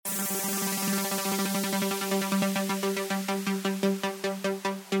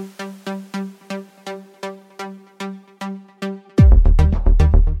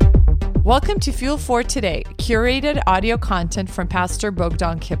Welcome to Fuel for Today, curated audio content from Pastor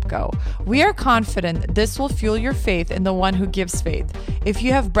Bogdan Kipko. We are confident this will fuel your faith in the one who gives faith. If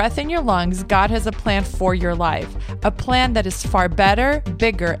you have breath in your lungs, God has a plan for your life, a plan that is far better,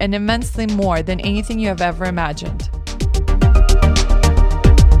 bigger, and immensely more than anything you have ever imagined.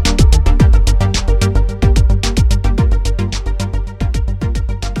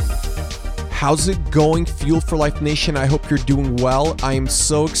 How's it going, Fuel for Life Nation? I hope you're doing well. I am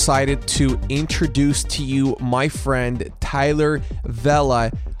so excited to introduce to you my friend Tyler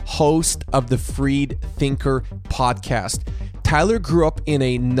Vela, host of the Freed Thinker podcast. Tyler grew up in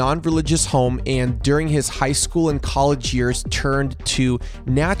a non-religious home and during his high school and college years turned to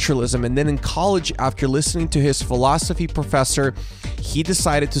naturalism. And then in college, after listening to his philosophy professor, he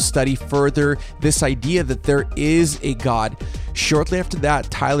decided to study further this idea that there is a God. Shortly after that,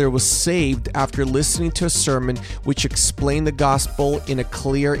 Tyler was saved after listening to a sermon which explained the gospel in a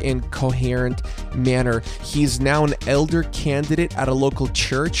clear and coherent manner. He's now an elder candidate at a local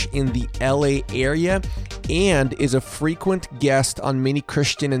church in the LA area and is a frequent guest on many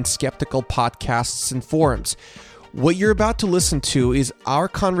Christian and skeptical podcasts and forums. What you're about to listen to is our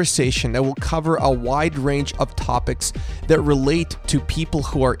conversation that will cover a wide range of topics that relate to people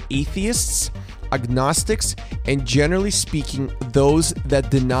who are atheists, agnostics, and generally speaking, those that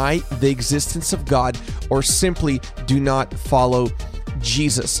deny the existence of God or simply do not follow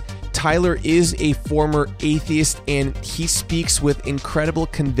Jesus. Tyler is a former atheist and he speaks with incredible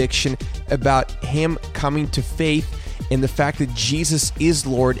conviction about him coming to faith and the fact that Jesus is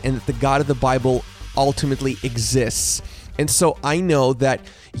Lord and that the God of the Bible ultimately exists. And so I know that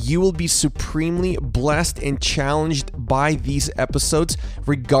you will be supremely blessed and challenged by these episodes,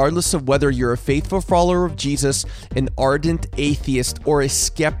 regardless of whether you're a faithful follower of Jesus, an ardent atheist, or a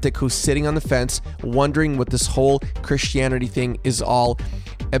skeptic who's sitting on the fence wondering what this whole Christianity thing is all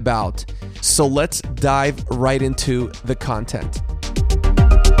about. So let's dive right into the content.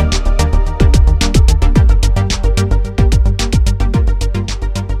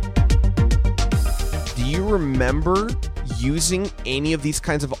 Do you remember using any of these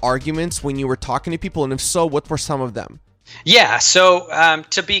kinds of arguments when you were talking to people? And if so, what were some of them? Yeah, so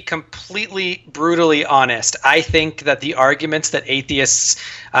to be completely brutally honest, I think that the arguments that atheists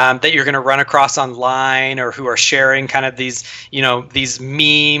that you're going to run across online or who are sharing kind of these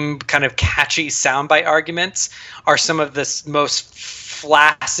meme kind of catchy soundbite arguments are some of the most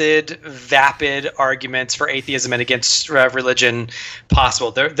flaccid, vapid arguments for atheism and against religion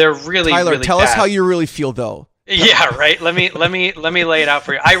possible. They're really, Tyler, really tell bad. us how you really feel, though. Yeah, right. Let me lay it out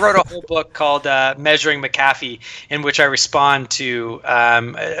for you. I wrote a whole book called Measuring McAfee, in which I respond to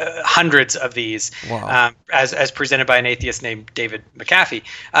hundreds of these. Wow. As presented by an atheist named David McAfee.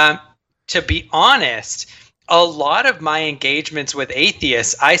 To be honest, a lot of my engagements with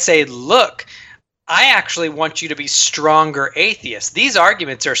atheists, I say, look, I actually want you to be stronger atheists. These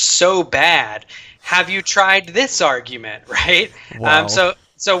arguments are so bad. Have you tried this argument? Right? Wow.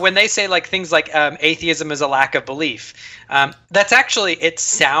 So when they say like things like atheism is a lack of belief, that's actually, it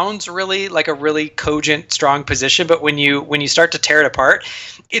sounds really like a really cogent, strong position. But when you start to tear it apart,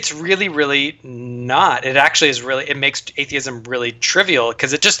 it's really, really not. It actually is really, it makes atheism really trivial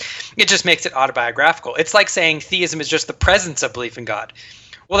because it just makes it autobiographical. It's like saying theism is just the presence of belief in God.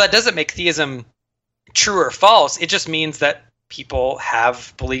 Well, that doesn't make theism true or false. It just means that people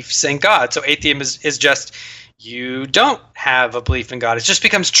have beliefs in God. So atheism is just, you don't have a belief in God. It just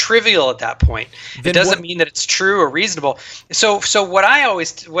becomes trivial at that point. It doesn't mean that it's true or reasonable. So what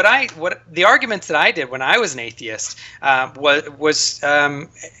the arguments that I did when I was an atheist was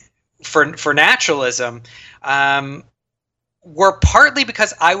for naturalism were partly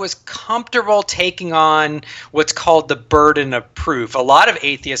because I was comfortable taking on what's called the burden of proof. A lot of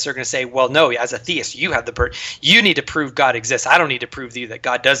atheists are going to say, well, no, as a theist, you have the burden. You need to prove God exists. I don't need to prove to you that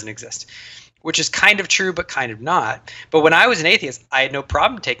God doesn't exist. Which is kind of true, but kind of not. But when I was an atheist, I had no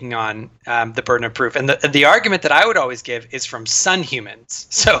problem taking on the burden of proof. And the argument that I would always give is from sun humans.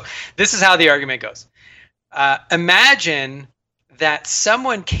 So this is how the argument goes. Imagine that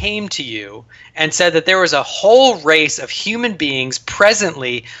someone came to you and said that there was a whole race of human beings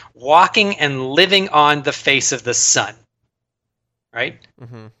presently walking and living on the face of the sun. Right?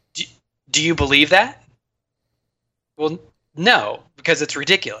 Mm-hmm. Do you believe that? Well, no, because it's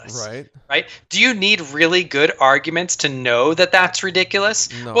ridiculous. Right? Do you need really good arguments to know that that's ridiculous?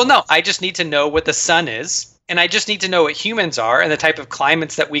 No. Well, no, I just need to know what the sun is, and I just need to know what humans are and the type of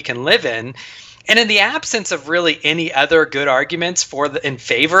climates that we can live in. And in the absence of really any other good arguments in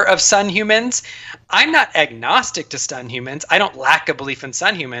favor of sun humans, I'm not agnostic to sun humans. I don't lack a belief in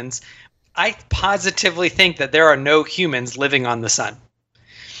sun humans. I positively think that there are no humans living on the sun.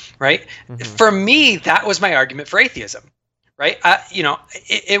 right? For me, that was my argument for atheism, right?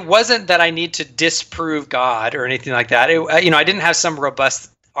 It wasn't that I need to disprove God or anything like that. I didn't have some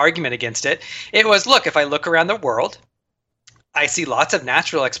robust argument against it. It was, look, if I look around the world, I see lots of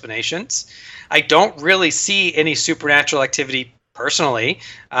natural explanations. I don't really see any supernatural activity personally.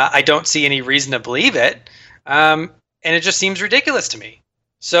 I don't see any reason to believe it. And it just seems ridiculous to me.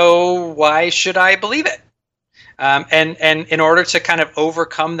 So why should I believe it? And in order to kind of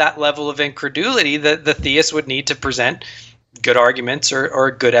overcome that level of incredulity, the theist would need to present good arguments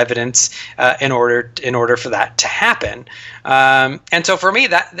or good evidence in order for that to happen. And so for me,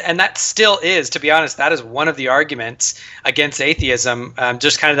 that still is, to be honest, that is one of the arguments against atheism,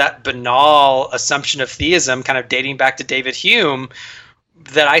 just kind of that banal assumption of theism, kind of dating back to David Hume,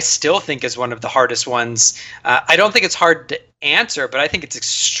 that I still think is one of the hardest ones. I don't think it's hard to answer, but I think it's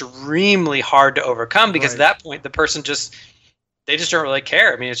extremely hard to overcome, because at that point, the person they just don't really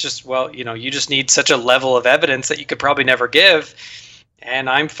care. I mean, it's just, well, you just need such a level of evidence that you could probably never give. And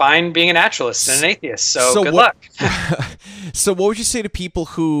I'm fine being a naturalist and an atheist. So good luck. So what would you say to people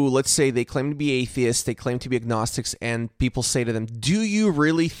who, let's say, they claim to be atheists, they claim to be agnostics, and people say to them, do you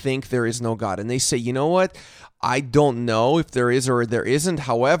really think there is no God? And they say, you know what? I don't know if there is or there isn't.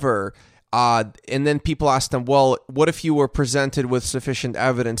 However, and then people ask them, well, what if you were presented with sufficient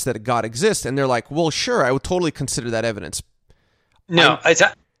evidence that God exists? And they're like, well, sure, I would totally consider that evidence. No,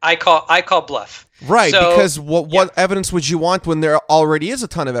 I call bluff. Right, so, because what evidence would you want when there already is a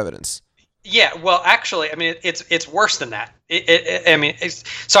ton of evidence? Yeah, well, actually, I mean, it's worse than that.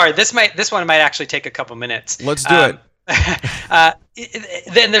 Sorry, this one might actually take a couple minutes. Let's do it.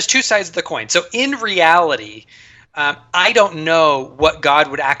 Then there's two sides of the coin. So in reality, I don't know what God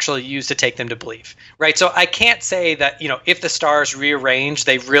would actually use to take them to believe, right? So I can't say that, if the stars rearrange,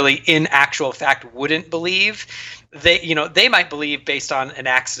 they really, in actual fact, wouldn't believe. They might believe based on an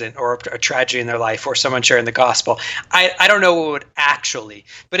accident or a tragedy in their life or someone sharing the gospel. I don't know what would actually,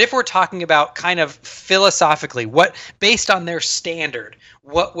 but if we're talking about kind of philosophically, what, based on their standard,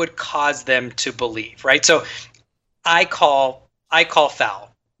 what would cause them to believe, right? So I call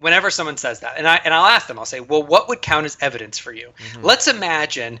foul whenever someone says that, and I'll ask them. I'll say, well, what would count as evidence for you? Mm-hmm. Let's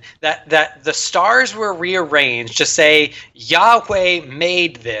imagine that the stars were rearranged to say Yahweh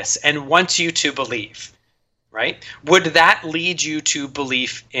made this and wants you to believe. Right? Would that lead you to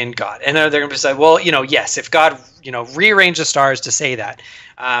belief in God? And they're going to say, well, yes, if God, rearranged the stars to say that.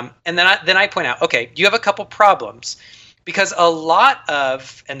 And then I point out, okay, you have a couple problems, because a lot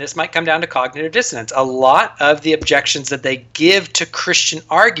of, and this might come down to cognitive dissonance, a lot of the objections that they give to Christian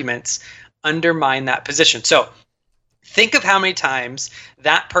arguments undermine that position. So think of how many times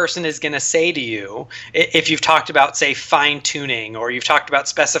that person is going to say to you, if you've talked about, say, fine-tuning, or you've talked about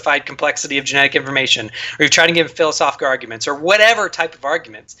specified complexity of genetic information, or you're trying to give philosophical arguments, or whatever type of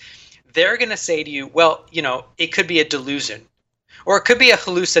arguments, they're going to say to you, well, it could be a delusion, or it could be a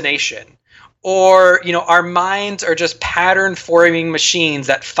hallucination, or, our minds are just pattern-forming machines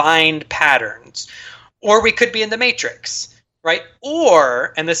that find patterns, or we could be in the Matrix, right?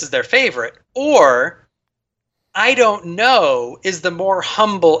 Or, and this is their favorite, or I don't know is the more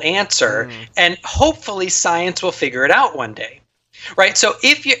humble answer, and hopefully science will figure it out one day, right? So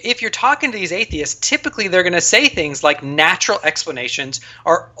if you're talking to these atheists, typically they're going to say things like natural explanations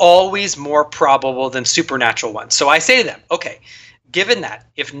are always more probable than supernatural ones. So I say to them, okay, given that,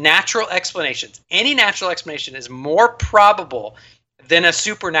 if natural explanations, any natural explanation is more probable than a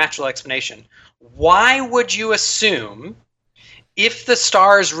supernatural explanation, why would you assume, if the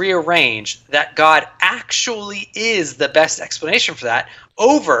stars rearrange, that God actually is the best explanation for that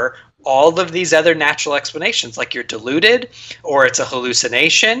over all of these other natural explanations, like you're deluded, or it's a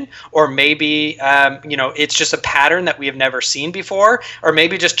hallucination, or maybe it's just a pattern that we have never seen before, or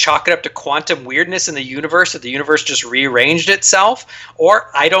maybe just chalk it up to quantum weirdness in the universe, that the universe just rearranged itself,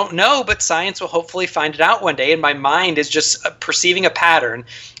 or I don't know, but science will hopefully find it out one day, and my mind is just perceiving a pattern.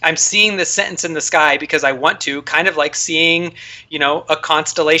 I'm seeing the sentence in the sky because I want to, kind of like seeing, a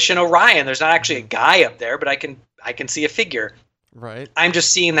constellation Orion. There's not actually a guy up there, but I can see a figure. Right. I'm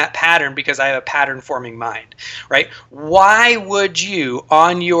just seeing that pattern because I have a pattern-forming mind, right? Why would you,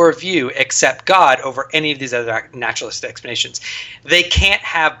 on your view, accept God over any of these other naturalistic explanations? They can't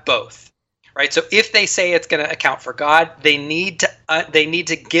have both, right? So if they say it's going to account for God, they need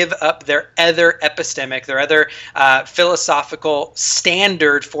to give up their other epistemic, their other philosophical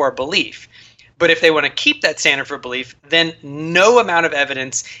standard for belief. But if they want to keep that standard for belief, then no amount of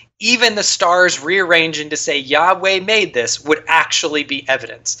evidence, even the stars rearranging to say Yahweh made this, would actually be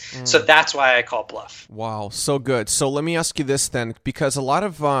evidence. So that's why I call bluff. Wow, so good. So let me ask you this then, because a lot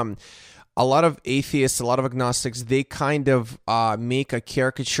of a lot of atheists, a lot of agnostics, they kind of make a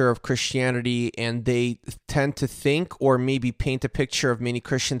caricature of Christianity, and they tend to think or maybe paint a picture of many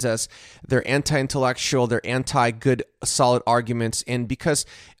Christians as they're anti-intellectual, they're anti-good, solid arguments. And because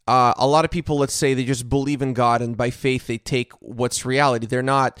a lot of people, let's say, they just believe in God, and by faith they take what's reality. They're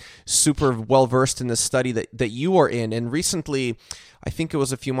not super well-versed in the study that you are in. And recently, I think it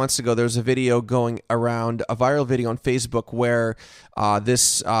was a few months ago, there was a video going around, a viral video on Facebook, where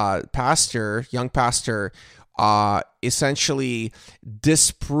this young pastor, essentially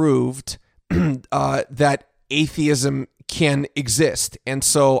disproved that atheism can exist. And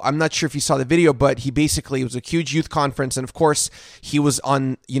so I'm not sure if you saw the video, but he basically, it was a huge youth conference, and of course he was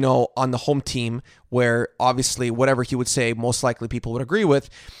on the home team, where obviously whatever he would say, most likely people would agree with.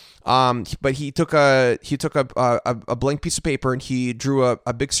 But he took a blank piece of paper and he drew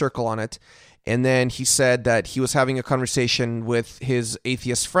a big circle on it. And then he said that he was having a conversation with his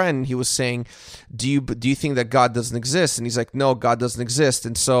atheist friend. He was saying, do you think that God doesn't exist? And he's like, no, God doesn't exist.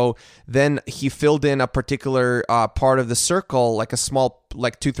 And so then he filled in a particular part of the circle, like a small,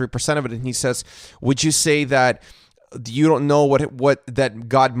 like 2-3% of it. And he says, would you say that you don't know what that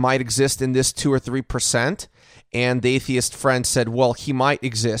God might exist in this 2 or 3%? And the atheist friend said, well, he might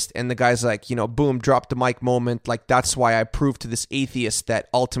exist. And the guy's like, boom, drop the mic moment. Like, that's why I proved to this atheist that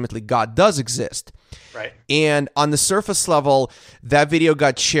ultimately God does exist. Right. And on the surface level, that video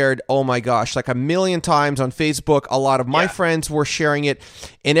got shared, oh my gosh, like 1 million times on Facebook. A lot of my friends were sharing it,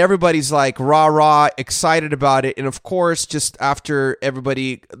 and everybody's like rah, excited about it. And of course, just after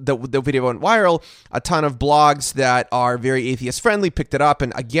the video went viral, a ton of blogs that are very atheist friendly picked it up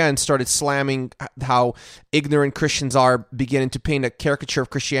and again started slamming how ignorant Christians are, beginning to paint a caricature of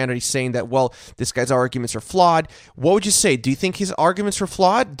Christianity, saying that, well, this guy's arguments are flawed. What would you say? Do you think his arguments were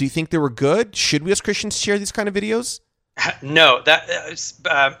flawed? Do you think they were good? Should we as Christians share these kind of videos? No,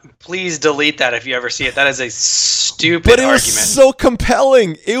 please delete that if you ever see it. That is a stupid argument. But it was so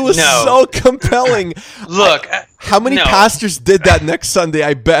compelling. So compelling. Look, how many pastors did that next Sunday?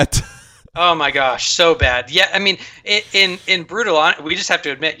 I bet. Oh my gosh, so bad. Yeah, I mean, in brutal, we just have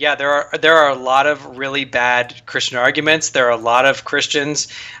to admit, there are a lot of really bad Christian arguments. There are a lot of Christians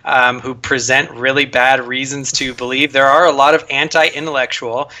who present really bad reasons to believe. There are a lot of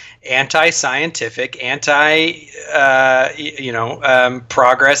anti-intellectual, anti-scientific,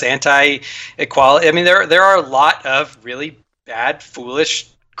 progress, anti-equality. I mean, there are a lot of really bad, foolish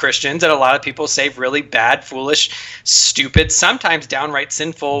Christians, and a lot of people say really bad, foolish, stupid, sometimes downright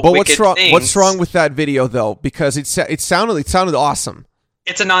sinful, wicked things. What's wrong with that video though? Because it sounded awesome.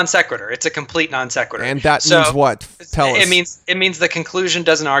 It's a non sequitur. It's a complete non sequitur. And that means what? Tell us. It means the conclusion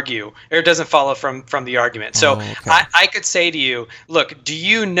doesn't argue, or doesn't follow from the argument. So okay. I could say to you, look, do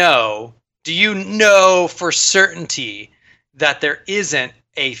you know for certainty that there isn't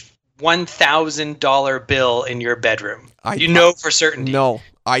a $1,000 bill in your bedroom? You know for certainty. No.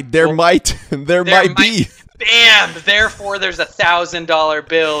 There might be. Bam! Therefore, there's a $1,000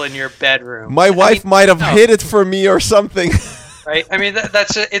 bill in your bedroom. My wife might have hid it for me or something. Right? I mean,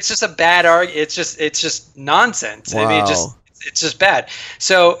 it's just a bad argument. It's just nonsense. Wow. I mean, it's just bad.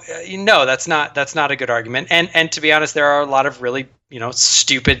 So that's not a good argument. And to be honest, there are a lot of really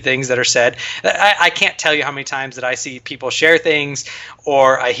stupid things that are said. I can't tell you how many times that I see people share things,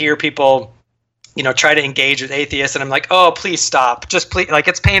 or I hear people try to engage with atheists, and I'm like, oh, please stop. Just please, like,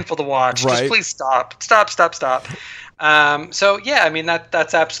 it's painful to watch. Right. Just please stop. Stop. So yeah, I mean,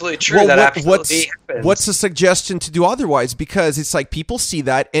 that's absolutely true. Well, that absolutely happens. What's the suggestion to do otherwise? Because it's like people see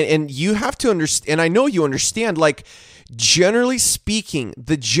that, and you have to understand, and I know you understand, like, generally speaking,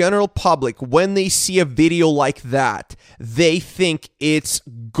 the general public, when they see a video like that, they think it's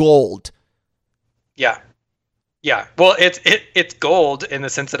gold. Yeah, well, it's gold in the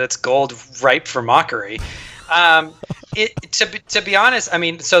sense that it's gold ripe for mockery. To be honest, I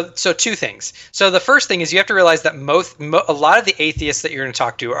mean, so two things. So the first thing is you have to realize that a lot of the atheists that you're going to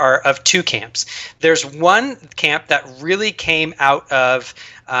talk to are of two camps. There's one camp that really came out of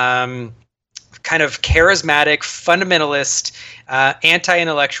kind of charismatic, fundamentalist,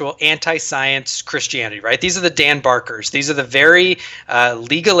 anti-intellectual, anti-science Christianity, right? These are the Dan Barkers. These are the very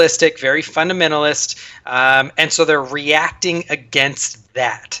legalistic, very fundamentalist, and so they're reacting against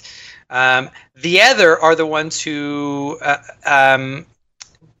that. The other are the ones who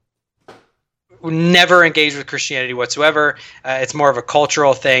never engage with Christianity whatsoever. It's more of a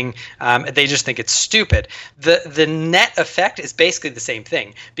cultural thing. They just think it's stupid. The net effect is basically the same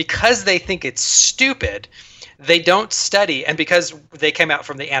thing. Because they think it's stupid, they don't study, and because they came out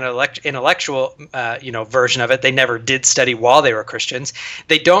from the intellectual version of it, they never did study while they were Christians.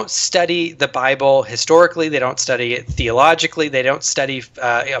 They don't study the Bible historically. They don't study it theologically. They don't study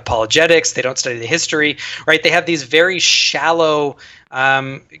apologetics. They don't study the history, right? They have these very shallow,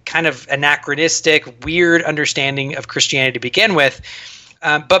 kind of anachronistic, weird understanding of Christianity to begin with.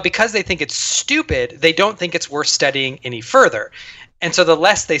 But because they think it's stupid, they don't think it's worth studying any further. And so the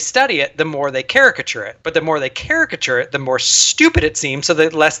less they study it, the more they caricature it. But the more they caricature it, the more stupid it seems, so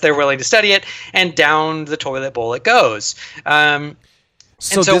the less they're willing to study it, and down the toilet bowl it goes.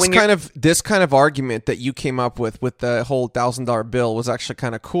 So this kind of argument that you came up with the whole $1,000 bill was actually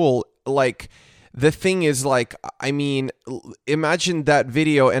kind of cool. Like, the thing is, like, I mean, imagine that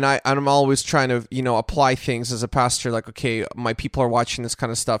video, and I'm always trying to, apply things as a pastor, like, okay, my people are watching this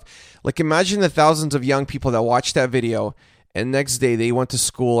kind of stuff. Like, imagine the thousands of young people that watched that video, and next day they went to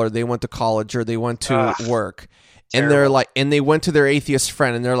school, or they went to college, or they went to work. Terrible. And they're like, and they went to their atheist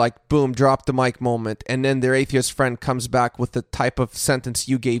friend, and they're like, boom, drop the mic moment. And then their atheist friend comes back with the type of sentence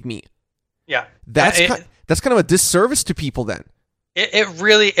you gave me. Yeah. That's kind of a disservice to people then. It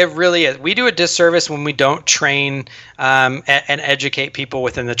really is. We do a disservice when we don't train and educate people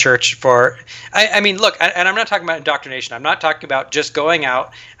within the church for. I mean, look, and I'm not talking about indoctrination. I'm not talking about just going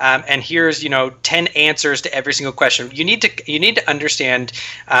out and here's 10 answers to every single question. You need to understand.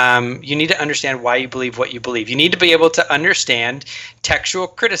 You need to understand why you believe what you believe. You need to be able to understand textual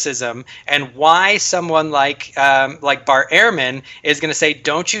criticism and why someone like Bart Ehrman is going to say,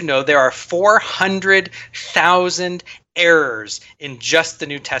 "Don't you know there are 400,000 errors in just the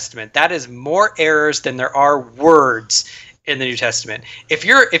New Testament? That is more errors than there are words in the New Testament." If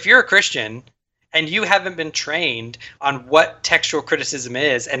you're a Christian and you haven't been trained on what textual criticism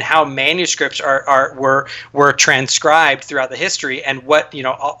is and how manuscripts were transcribed throughout the history and what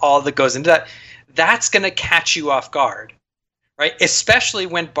all that goes into that, that's going to catch you off guard. Right? Especially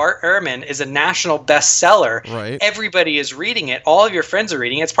when Bart Ehrman is a national bestseller. Right. Everybody is reading it. All of your friends are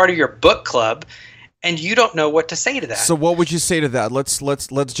reading it. It's part of your book club. And you don't know what to say to that. So what would you say to that? Let's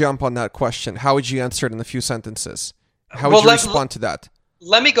jump on that question. How would you answer it in a few sentences? How would you respond to that?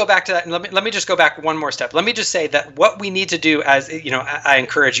 Let me go back to that, and let me just go back one more step. Let me just say that what we need to do, as I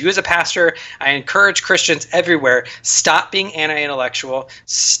encourage you as a pastor, I encourage Christians everywhere, stop being anti-intellectual,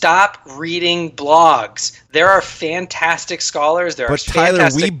 stop reading blogs. There are fantastic scholars. But Tyler,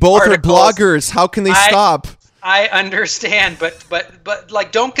 we both articles. Are bloggers. How can they stop? I understand, but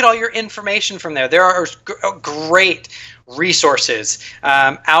like, don't get all your information from there. There are great resources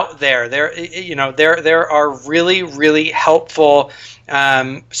out there. There are really, really helpful,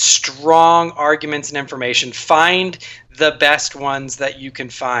 strong arguments and information. Find the best ones that you can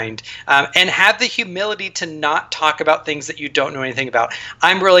find, and have the humility to not talk about things that you don't know anything about.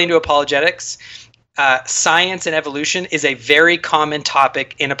 I'm really into apologetics. Science and evolution is a very common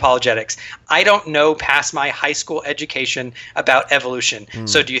topic in apologetics. I don't know past my high school education about evolution.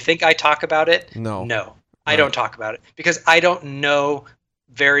 So do you think I talk about it? No. I don't talk about it because I don't know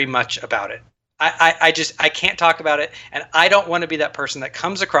very much about it. I can't talk about it, and I don't want to be that person that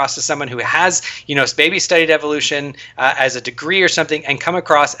comes across as someone who has, maybe studied evolution as a degree or something, and come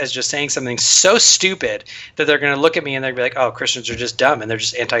across as just saying something so stupid that they're going to look at me and they're going to be like, "Oh, Christians are just dumb and they're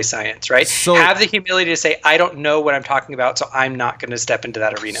just anti-science," right? So, have the humility to say, "I don't know what I'm talking about, so I'm not going to step into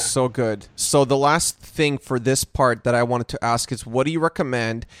that arena." So good. So the last thing for this part that I wanted to ask is, what do you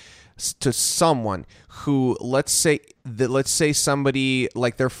recommend to someone who, let's say somebody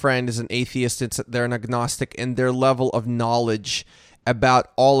like their friend is an atheist, they're an agnostic, and their level of knowledge about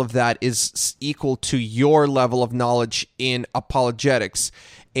all of that is equal to your level of knowledge in apologetics,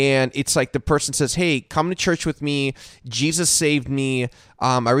 and it's like the person says, "Hey, come to church with me. Jesus saved me.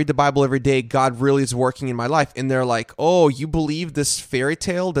 I read the Bible every day. God really is working in my life." And they're like, "Oh, you believe this fairy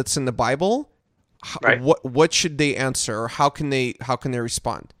tale that's in the Bible?" Right. What should they answer, or how can they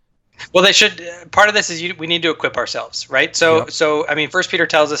respond? Well, they should. Part of this is we need to equip ourselves, right? So I mean, 1 Peter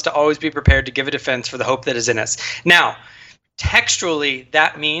tells us to always be prepared to give a defense for the hope that is in us. Now, textually,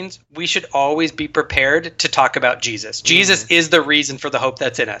 that means we should always be prepared to talk about Jesus. Jesus is the reason for the hope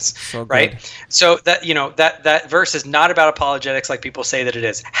that's in us, right? So that that verse is not about apologetics like people say that it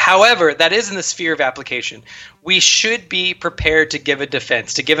is. However, that is in the sphere of application. We should be prepared to give a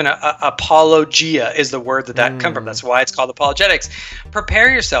defense, to give an apologia is the word that comes from. That's why it's called apologetics.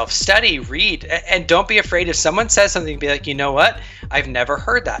 Prepare yourself, study, read, and don't be afraid if someone says something, be like, "You know what? I've never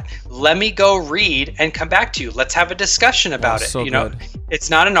heard that. Let me go read and come back to you. Let's have a discussion about it." So you know, good. It's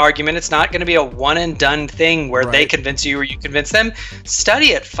not an argument. It's not going to be a one and done thing where they convince you or you convince them. Study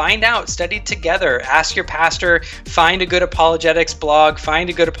it. Find out. Study together. Ask your pastor. Find a good apologetics blog. Find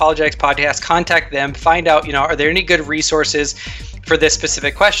a good apologetics podcast. Contact them. Find out, are there any good resources for this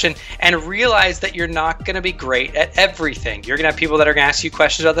specific question, and realize that you're not going to be great at everything. You're going to have people that are going to ask you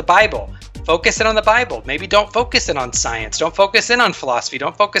questions about the Bible. Focus in on the Bible. Maybe don't focus in on science. Don't focus in on philosophy.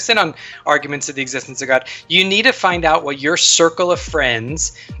 Don't focus in on arguments of the existence of God. You need to find out what your circle of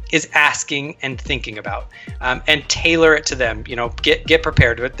friends is asking and thinking about, and tailor it to them. Get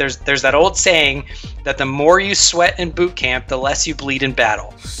prepared. There's that old saying that the more you sweat in boot camp, the less you bleed in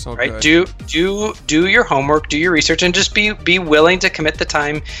battle. So right? good. Do your homework, do your research, and just be willing to commit the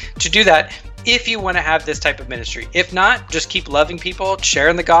time to do that. If you want to have this type of ministry. If not, just keep loving people,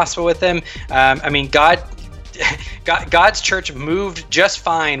 sharing the gospel with them. God's church moved just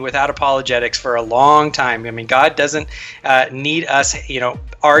fine without apologetics for a long time. God doesn't need us,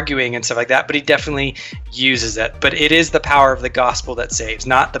 arguing and stuff like that, but he definitely uses it. But it is the power of the gospel that saves,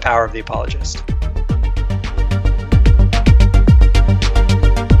 not the power of the apologist.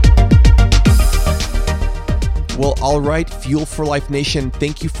 Well, all right, Fuel for Life Nation,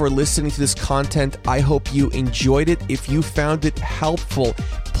 thank you for listening to this content. I hope you enjoyed it. If you found it helpful,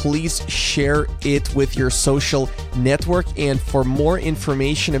 please share it with your social network. And for more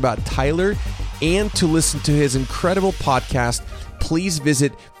information about Tyler and to listen to his incredible podcast, please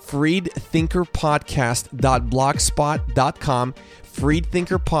visit freedthinkerpodcast.blogspot.com,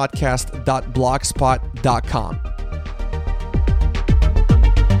 freedthinkerpodcast.blogspot.com.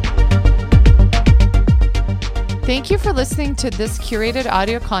 Thank you for listening to this curated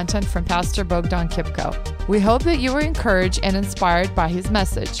audio content from Pastor Bogdan Kipko. We hope that you were encouraged and inspired by his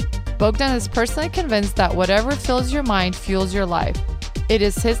message. Bogdan is personally convinced that whatever fills your mind fuels your life. It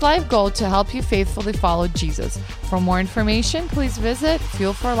is his life goal to help you faithfully follow Jesus. For more information, please visit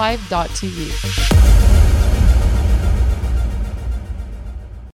fuelforlife.tv.